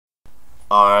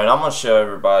Alright, I'm going to show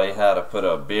everybody how to put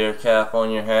a beer cap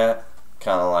on your hat,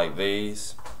 kind of like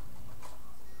these.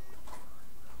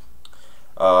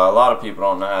 A lot of people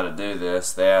don't know how to do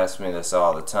this. They ask me this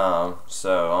all the time,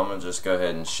 so I'm going to just go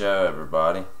ahead and show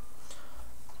everybody.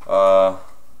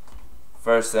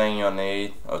 First thing you'll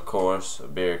need, of course, a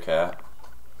beer cap.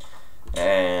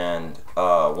 And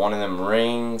one of them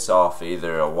rings off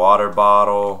either a water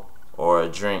bottle or a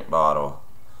drink bottle.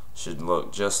 Should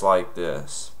look just like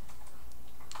this.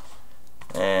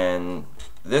 And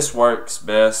this works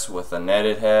best with a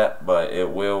netted hat, but it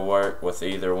will work with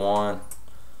either one.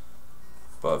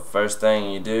 But first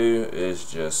thing you do is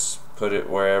just put it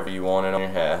wherever you want it on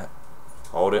your hat,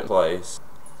 hold it in place,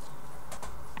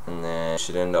 and then it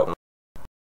should end up